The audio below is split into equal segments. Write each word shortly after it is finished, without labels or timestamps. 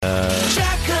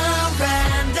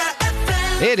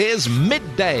It is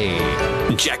midday.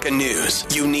 Jacka News.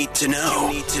 You need to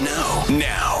know.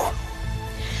 Now.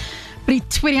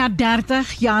 Pretoria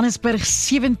 30, Johannesburg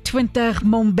 27,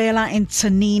 Mbombela en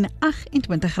Tsenin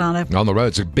 28 grade. On the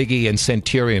roads at Biggie and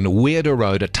Centurion, Weirder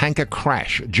Road, a tanker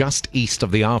crash just east of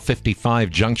the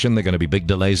R55 junction. There are going to be big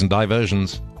delays and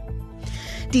diversions.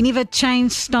 Die nuwe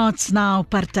Change Starts Now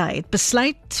party het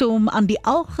besluit om aan die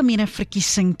algemene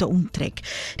verkiesing te onttrek.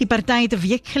 Die party het 'n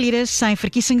week gelede sy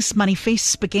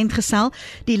verkiesingsmanifest bekendgestel.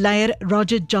 Die leier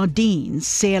Roger Jardine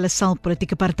sê hulle sal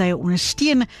politieke partye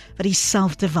ondersteun wat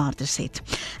dieselfde waardes het.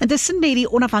 Intussen het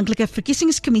die onafhanklike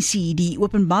verkiesingskommissie die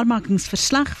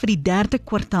openbaarmakingsverslag vir die 3de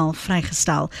kwartaal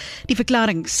vrygestel. Die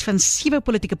verklarings van 7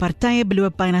 politieke partye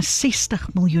beloop byna 60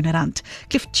 miljoen rand.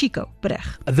 Cliff Chico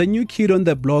berig. The new kid on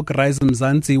the block, Rise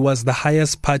Mzansi, was the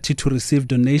highest party to receive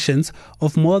donations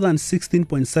of more than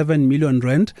 16.7 million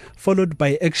rand, followed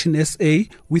by Action SA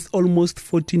with almost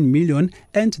 14 million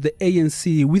and the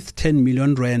ANC with 10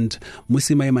 million rand.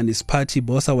 Mmusi Maimani's party,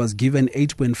 Bosa, was given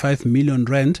 8.5 million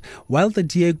rand, while the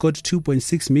DA got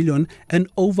 2.6 million and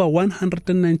over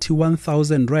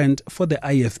 191,000 rand for the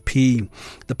IFP.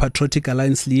 The Patriotic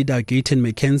Alliance leader, Gayton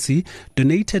McKenzie,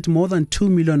 donated more than 2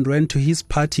 million rand to his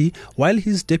party, while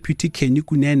his deputy, Kenny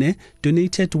Kunene,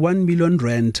 donated 1 million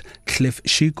rand. Cliff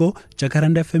Chico,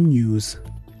 JacarandaFM News.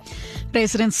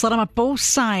 President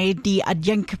Ramaphosa het die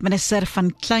adjunkminister van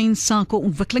Klein Sake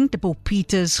Ontwikkeling, Paul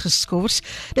Peters, geskort.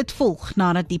 Dit volg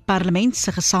nadat die parlement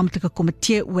se gesamentlike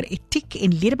komitee oor etiek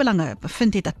en ledebelange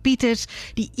bevind het dat Peters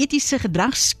die etiese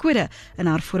gedragskode in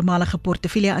haar voormalige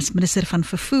portefeulje as minister van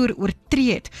vervoer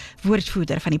oortree het.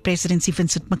 Woordvoerder van die presidentsie,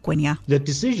 Vincent Makwenja. The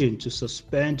decision to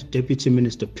suspend Deputy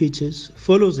Minister Peters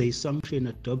follows a sanction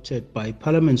adopted by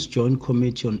Parliament's Joint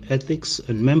Committee on Ethics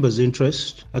and Members'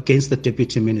 Interest against the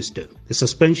Deputy Minister. The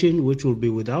suspension, which will be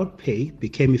without pay,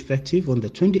 became effective on the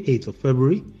 28th of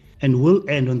February and will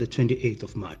end on the 28th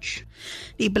of March.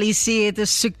 Die polisie het 'n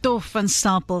soektog van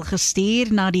stapel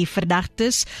gestuur na die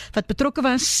verdagtes wat betrokke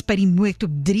was by die moord op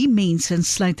 3 mense,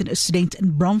 insluitend 'n student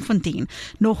in Braamfontein.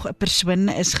 Nog 'n persoon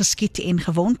is geskiet en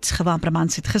gewond. Gewapende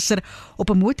mans het gister op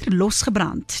 'n motor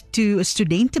losgebrand toe 'n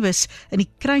studentebus in die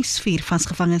kruisvuur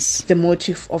vasgevang is. The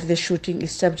motive of the shooting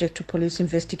is subject to police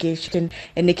investigation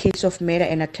and the case of murder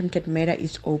and attempted murder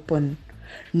is open.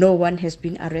 No one has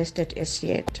been arrested as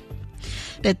yet.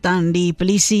 Dit dan die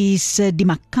polisie se die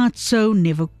Makatso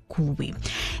Nevokulwe.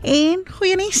 En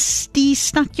goeie nuus, die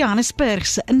stad Johannesburg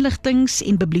se inligtings-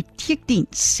 en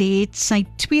biblioteekdiens het sy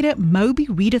tweede Moby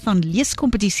Readathon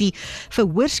leeskompetisie vir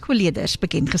hoërskoolleerders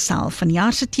bekendgestel.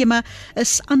 Vanjaar se tema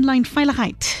is aanlyn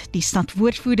veiligheid. Die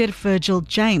stadwoordvoerder Virgil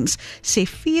James sê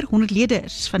 400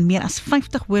 leerders van meer as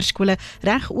 50 hoërskole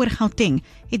reg oor Gauteng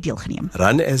het deelgeneem.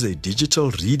 Run as a digital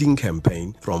reading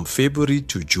campaign from February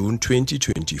to June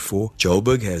 2024,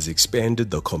 Joburg has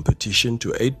expanded the competition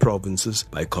to 8 provinces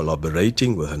by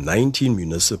collaborating with 19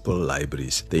 municipal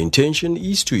libraries. The intention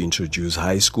is to introduce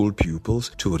high school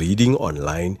pupils to reading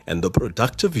online and the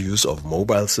productive use of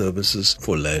mobile services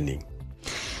for learning.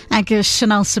 Ek is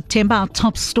Chanel September, our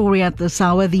top story at this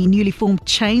hour. The newly formed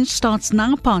Change Starts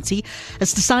Now party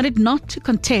has decided not to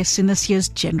contest in this year's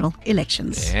general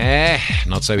elections. Yeah,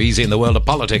 not so easy in the world of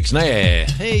politics, no?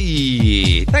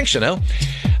 Hey, thanks, Chanel.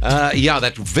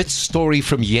 That Wits story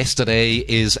from yesterday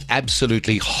is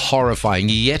absolutely horrifying.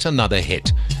 Yet another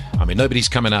hit. I mean, nobody's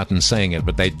coming out and saying it,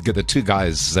 but the 2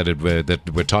 guys that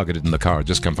were targeted in the car had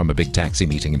just come from a big taxi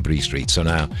meeting in Bree Street. So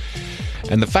now,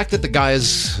 and the fact that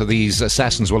these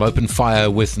assassins will open fire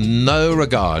with no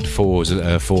regard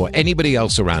for anybody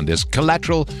else around is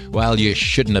collateral. Well, you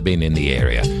shouldn't have been in the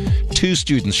area. 2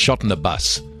 students shot in a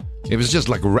bus. It was just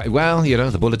like, well,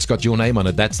 the bullet's got your name on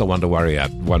it. That's the one to worry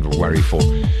for.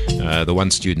 The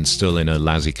one student still in a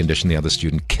lousy condition. The other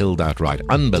student killed outright.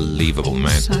 Unbelievable,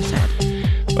 man. So sad.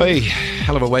 Hey,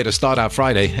 hell of a way to start our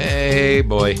Friday. Hey,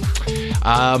 boy.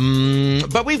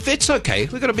 But it's okay.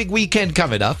 We've got a big weekend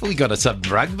coming up. We've got some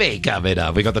rugby coming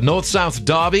up. We've got the North-South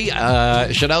Derby.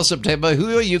 Chanel September,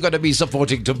 who are you going to be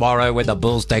supporting tomorrow when the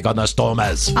Bulls take on the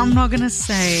Stormers? I'm not going to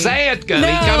say. Say it, girlie.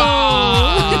 No. Come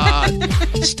on.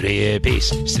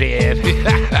 Streepies.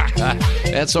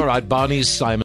 That's all right. Barney's Simon.